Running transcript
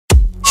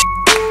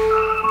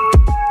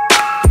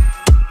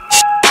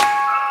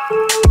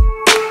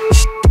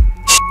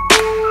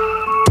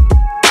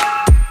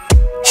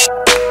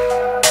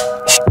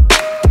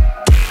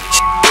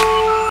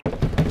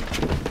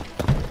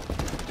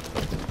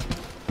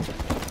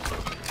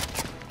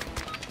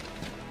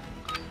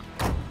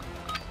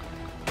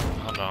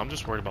No, I'm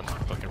just worried about my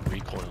fucking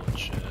recoil and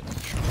shit.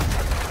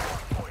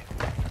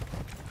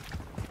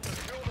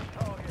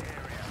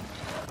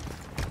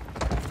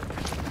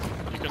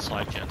 You can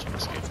slide cancel in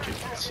this game too,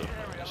 it's so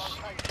nice.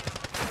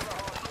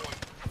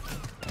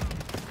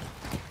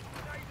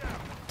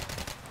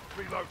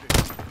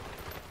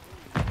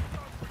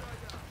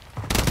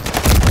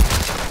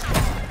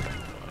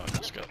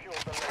 Let's go.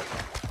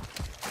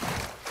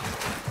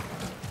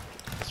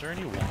 Is there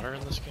any water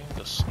in this game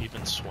to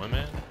even swim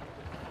in?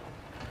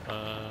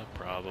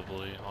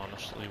 Probably.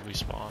 Honestly, we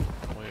spawn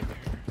way over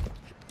here.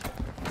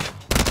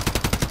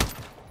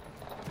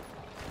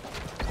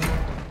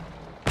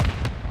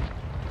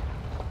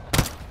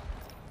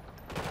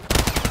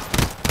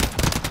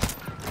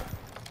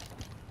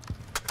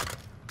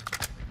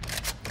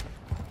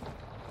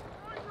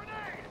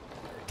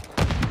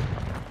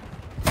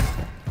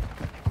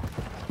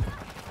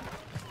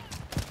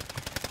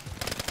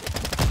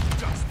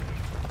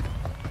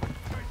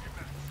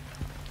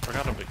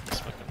 Forgot how big this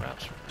fucking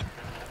map's from.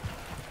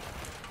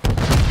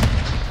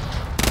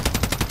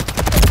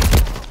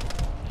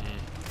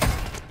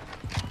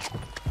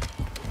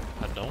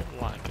 I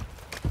don't like it.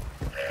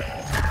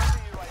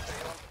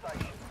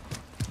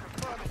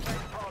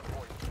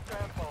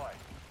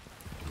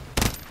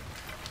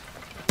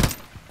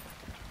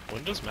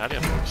 When does Maddie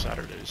have work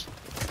Saturdays?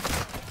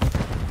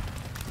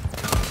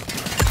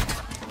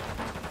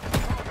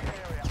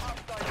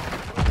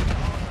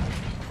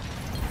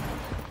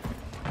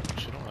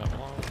 She don't have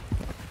long.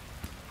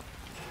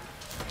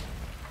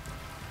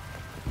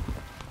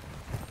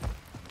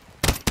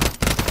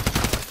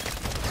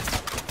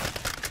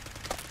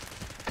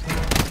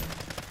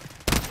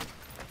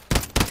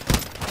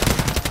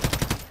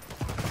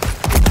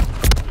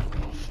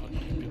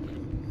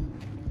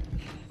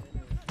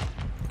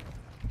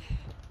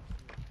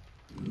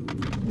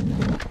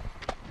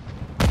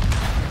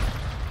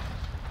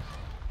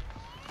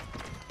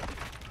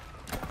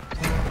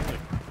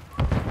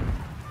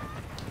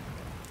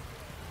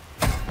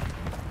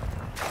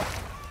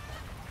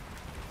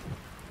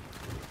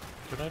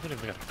 Dude, I haven't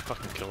even got a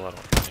fucking kill out on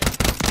me.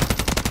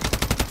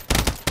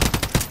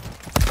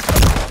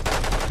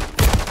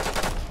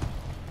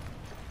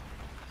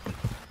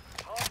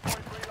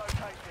 Hardpoint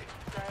relocated.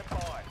 Stand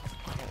by.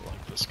 I don't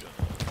like this gun.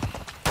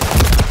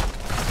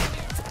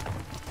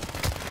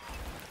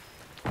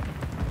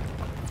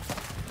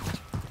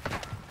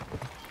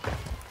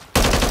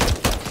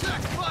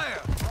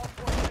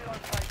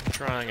 I'm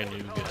trying a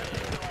new gun.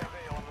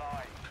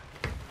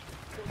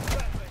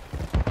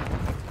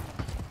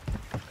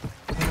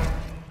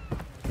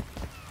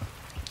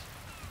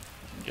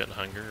 Getting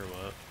hungry or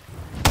what?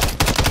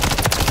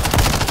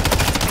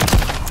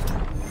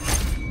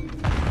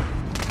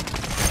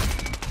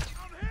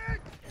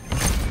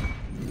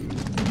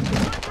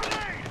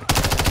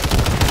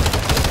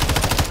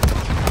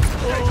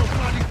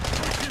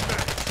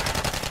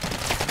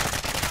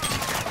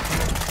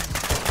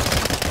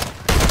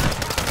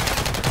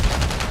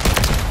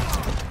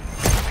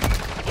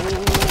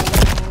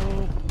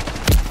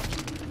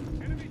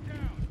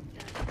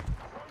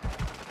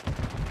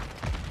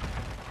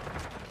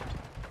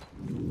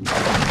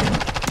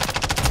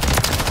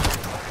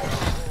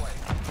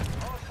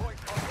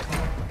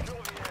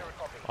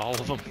 All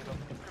of them.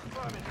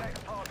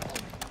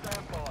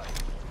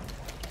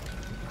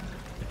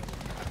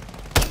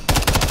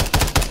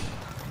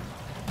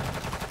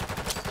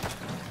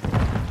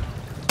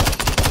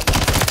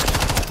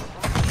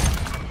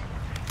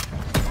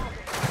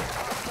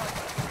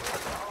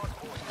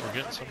 We're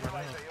getting somewhere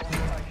now.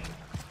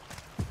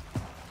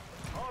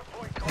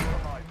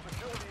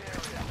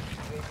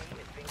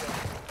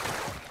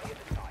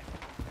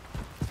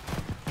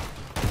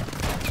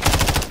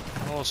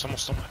 Oh, someone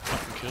stole my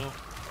fucking kill.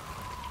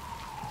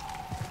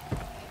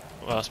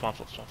 Well, spawn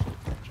flip, spawn flip.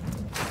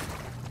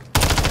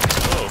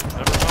 Oh,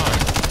 never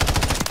mind.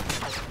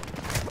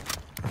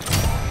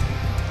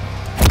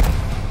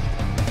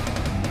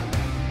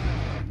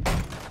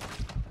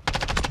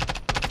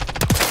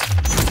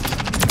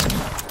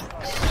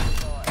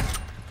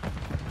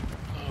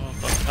 Oh,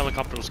 fucking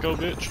helicopter, let's go,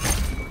 bitch.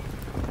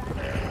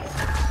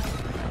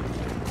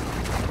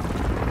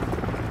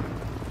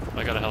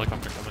 I got a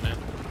helicopter coming in.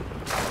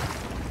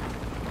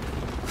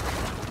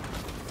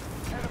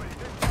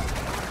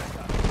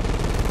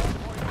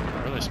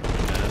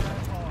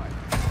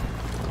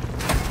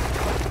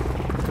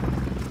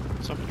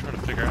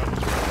 Figure out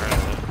what's where we're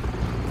at.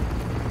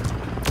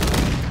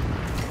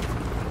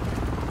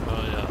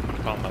 Oh yeah, I'm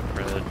gonna call him up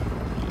Red.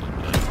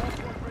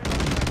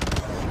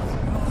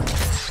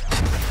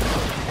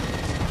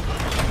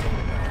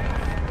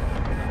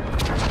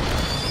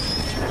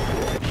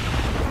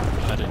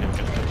 I didn't even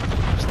get to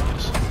finish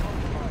this.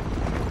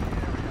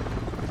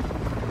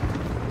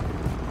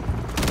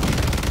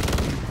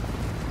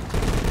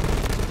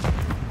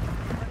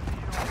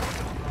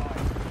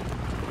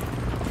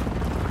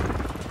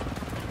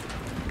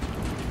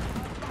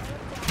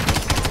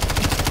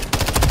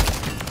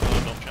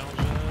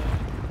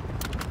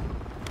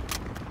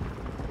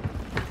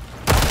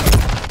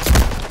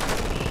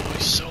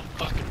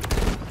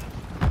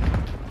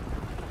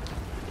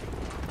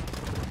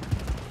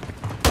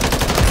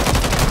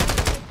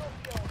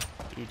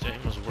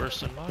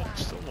 worse than mine,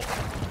 still more. Mission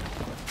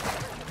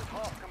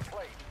half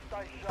complete.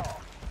 Stay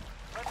sharp.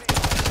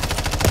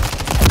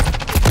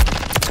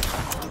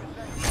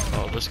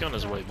 Oh, this gun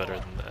is way better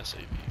than the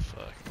SAV.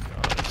 Fuck,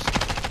 guys.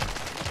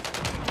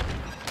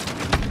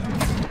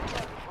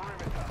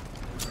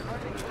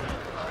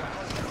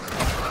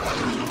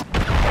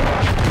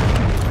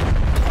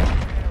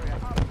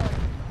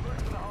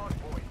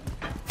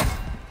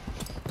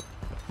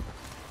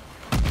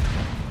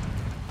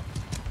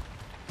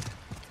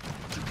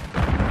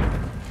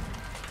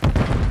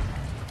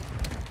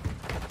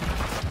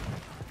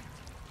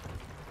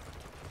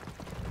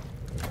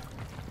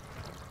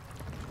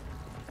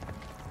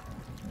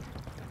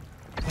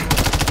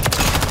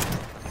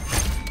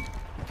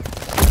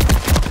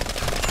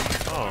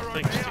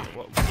 Thanks, dude.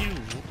 What are you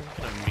looking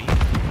at me?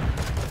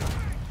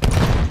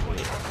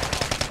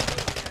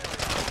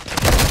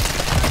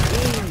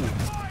 Ooh!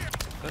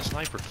 That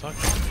sniper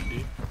fucked with me,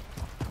 dude.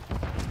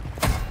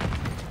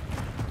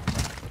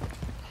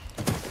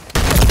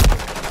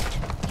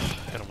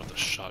 Hit him with a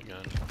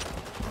shotgun.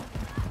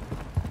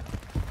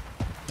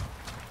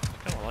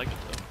 I kinda like it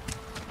though.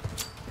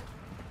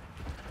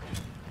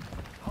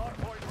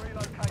 Hardpoint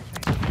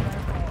relocated.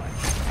 Stand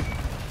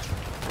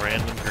by.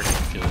 Random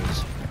grenade kills.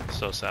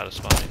 So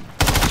satisfying.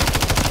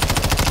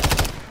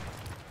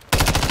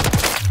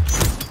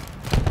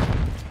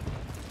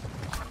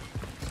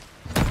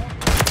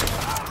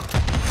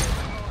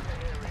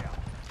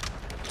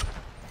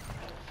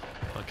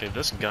 Okay,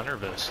 this gunner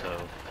vest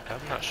though,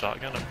 having that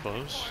shotgun up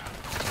close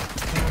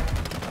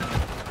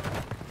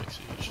makes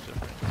a huge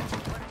difference.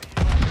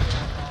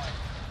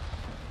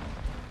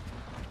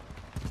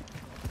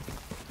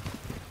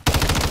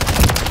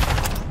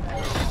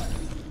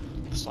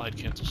 The slide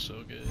cancel's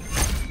so good.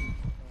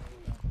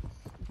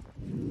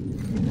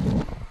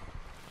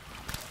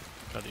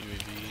 Got a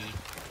UAV.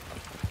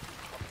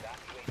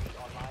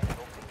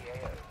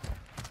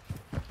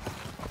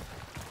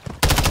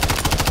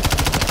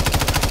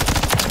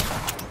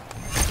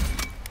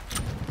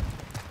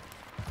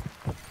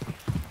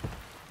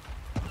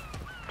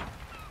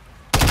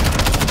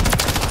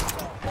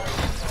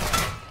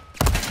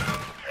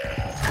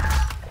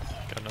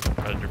 Got another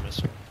Predator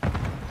missile.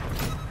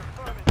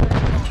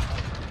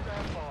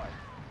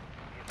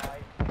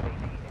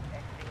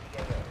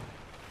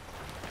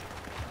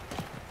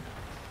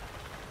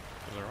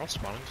 They're all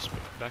spawning just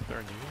back there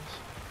in units.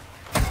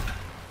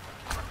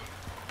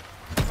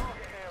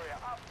 Target area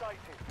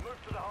updated. Move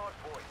to the hard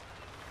point.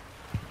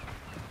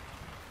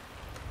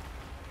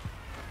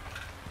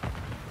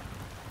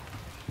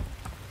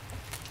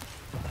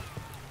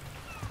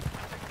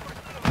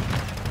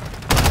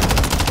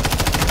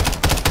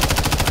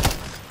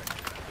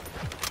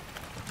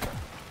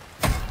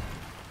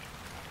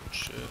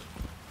 Shit.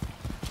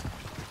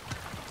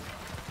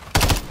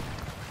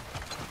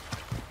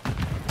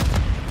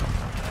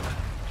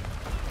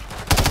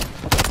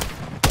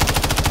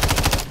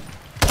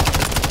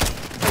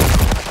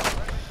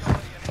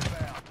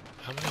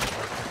 How many are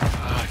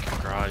fucking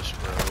Christ,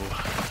 bro?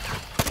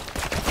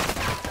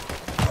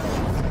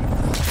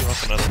 You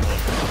want another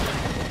one?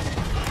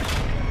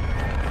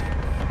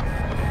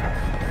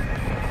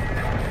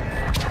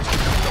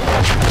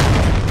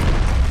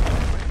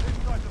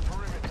 Inside the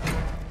perimeter.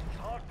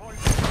 Hardpoint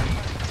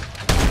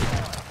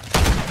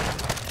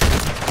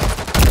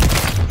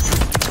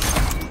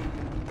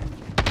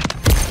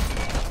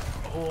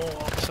Oh, I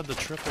almost had the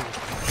triple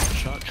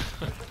shotgun.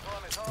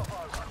 time is half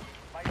over.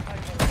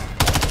 Maintain the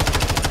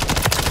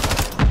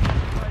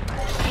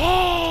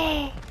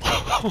Oh!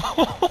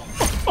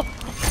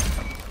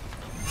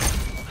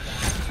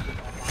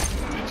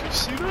 Did you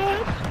see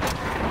that?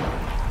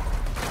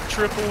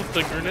 Triple with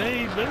the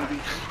grenade, baby.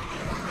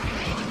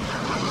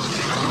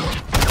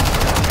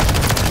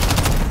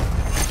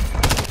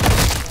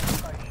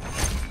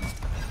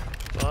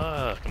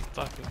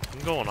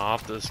 I'm going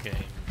off this game.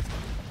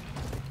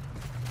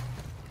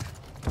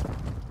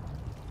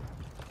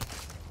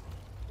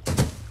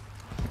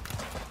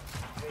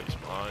 He's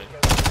mine.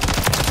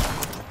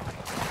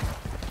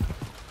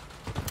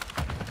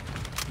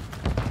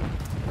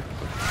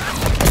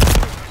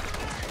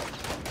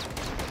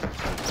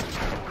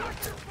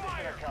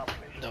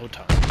 No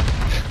time.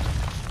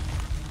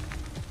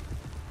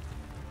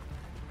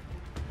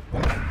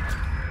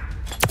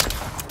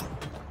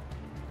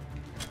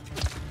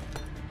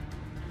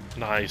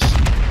 Nice.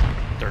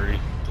 Dirty.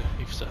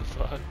 He said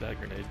fuck that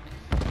grenade.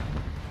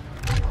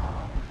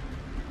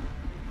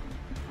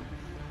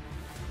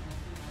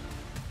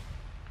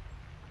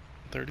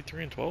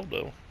 33 and 12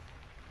 though.